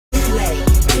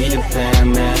Peter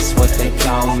Pan, that's what they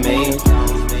call me.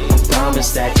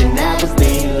 Promise that you'll never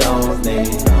be lonely.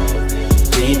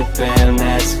 Peter Pan,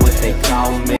 that's what they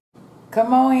call me.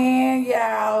 Come on in,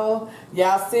 y'all.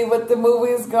 Y'all see what the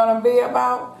movie is gonna be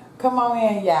about? Come on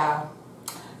in, y'all.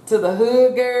 To the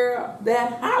hood girl,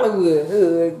 that Hollywood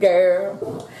hood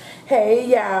girl. Hey,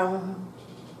 y'all.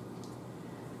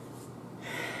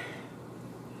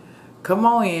 Come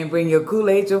on in. Bring your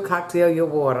Kool-Aid, your cocktail, your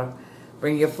water.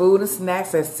 Bring your food and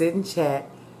snacks and sit and chat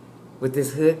with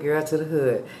this hood girl to the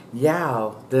hood.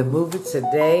 Y'all, the movie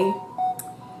today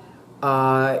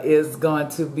is going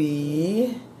to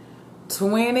be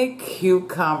 20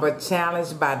 Cucumber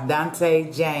Challenge by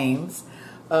Dante James.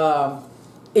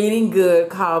 Eating Good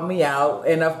called me out.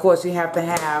 And of course you have to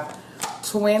have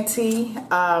 20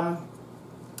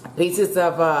 pieces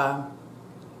of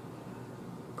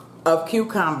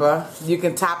cucumber. You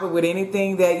can top it with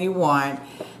anything that you want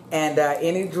and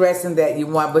any dressing that you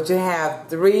want, but you have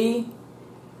 3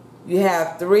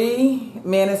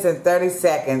 minutes and 30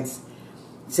 seconds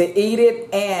to eat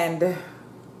it, and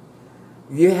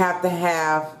you have to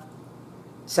have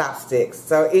chopsticks.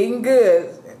 So Eating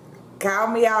Good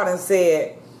called me out and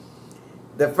said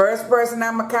the first person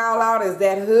I'm gonna call out is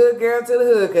that hood girl to the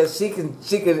hood, because she could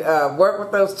work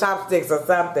with those chopsticks or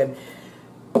something.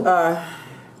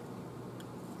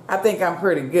 I think I'm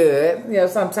pretty good. You know,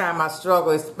 sometimes I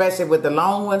struggle, especially with the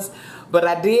long ones. But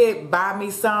I did buy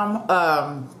me some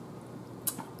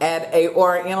at a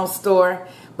Oriental store,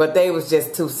 but they was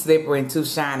just too slippery and too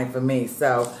shiny for me.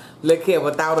 So look here,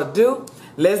 without ado,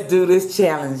 let's do this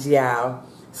challenge, y'all.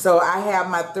 So I have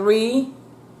my 3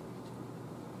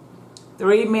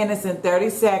 minutes and 30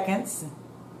 seconds.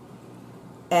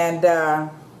 And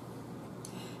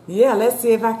yeah, let's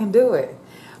see if I can do it.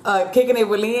 Kicking It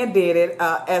with Lynn did it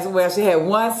as well. She had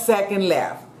 1 second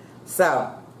left.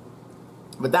 So,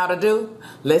 without ado,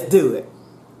 let's do it.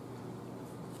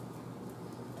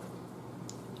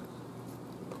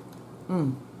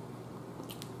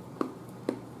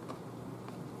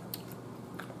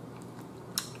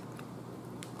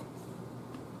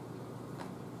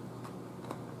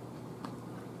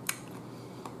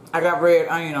 I got red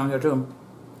onion on here too.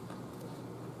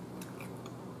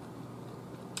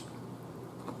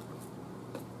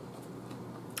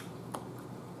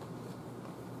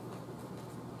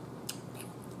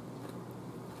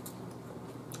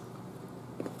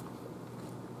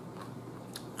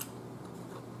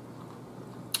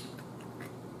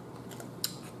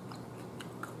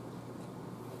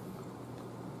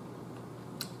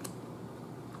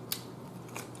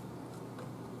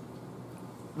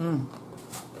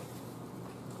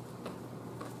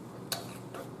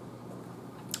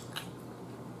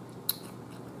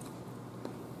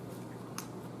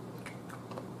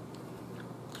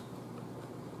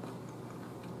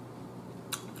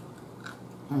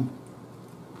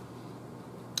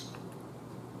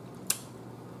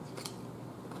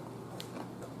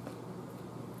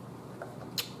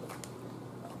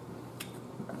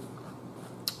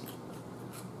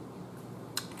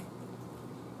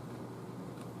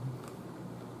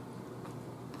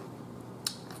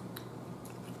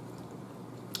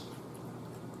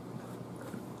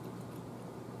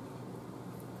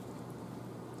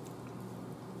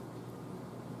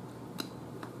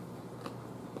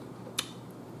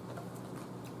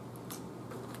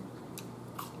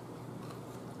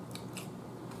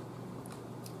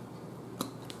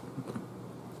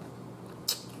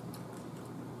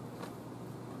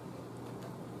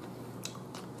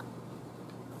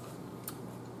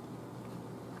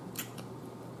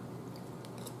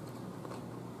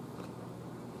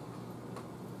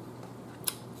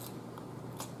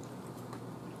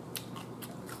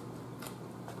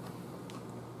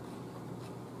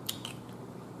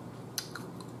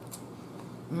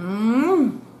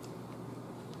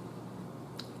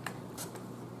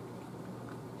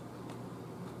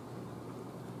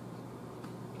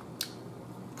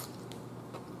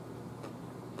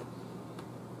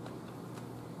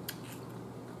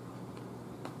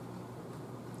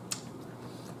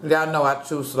 Y'all know I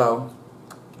chew slow.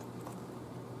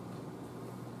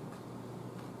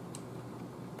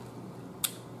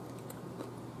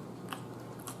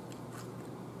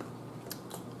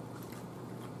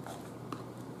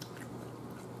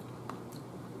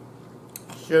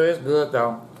 Sure is good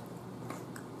though.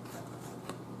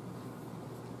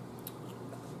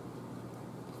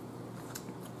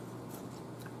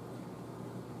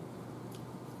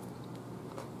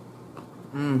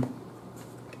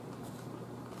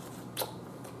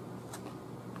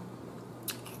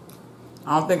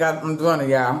 I don't think I'm doing it,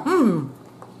 y'all.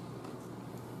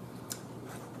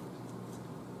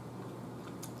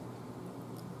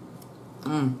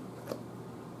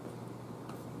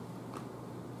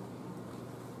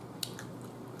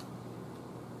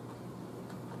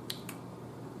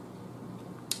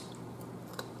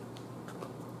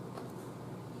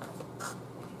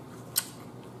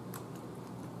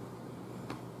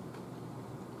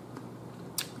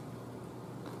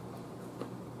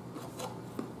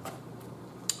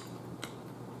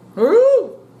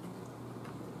 Woo!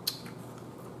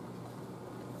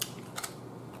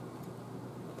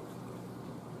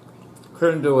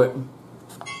 Couldn't do it.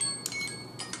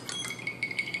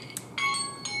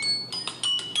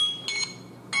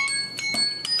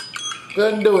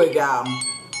 Couldn't do it, y'all.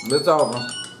 It's over.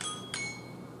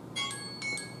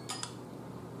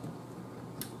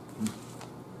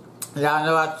 Y'all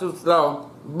know I'm too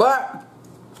slow. But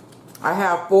I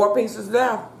have 4 pieces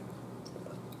left.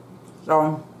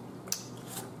 So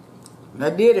I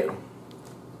did it.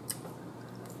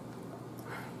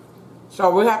 So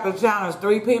we have to challenge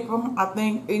 3 people, I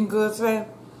think, in good say.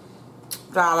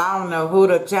 So I don't know who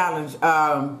to challenge.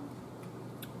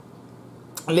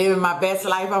 Living my best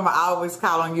life. I'm gonna always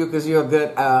call on you because you're a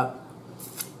good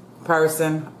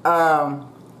person.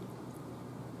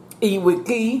 Eat with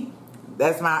Key.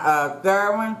 That's my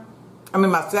third one. I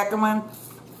mean my second one.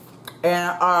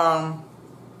 And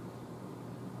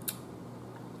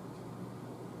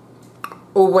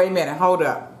oh, wait a minute, hold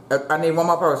up. I need one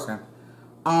more person.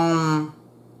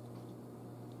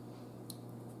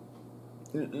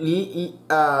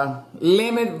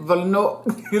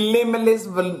 Limitless.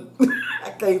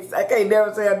 I can't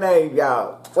never say her name,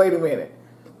 y'all. Wait a minute.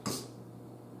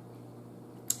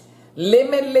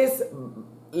 Limitless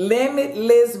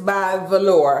by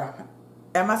Velour.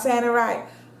 Am I saying it right?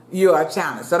 You are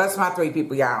challenged. So that's my 3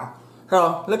 people, y'all.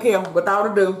 So look here.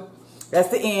 Without ado, that's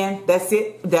the end. That's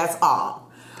it. That's all.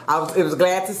 It was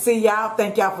glad to see y'all.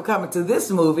 Thank y'all for coming to this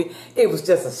movie. It was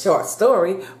just a short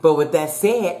story. But with that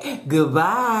said,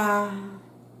 goodbye.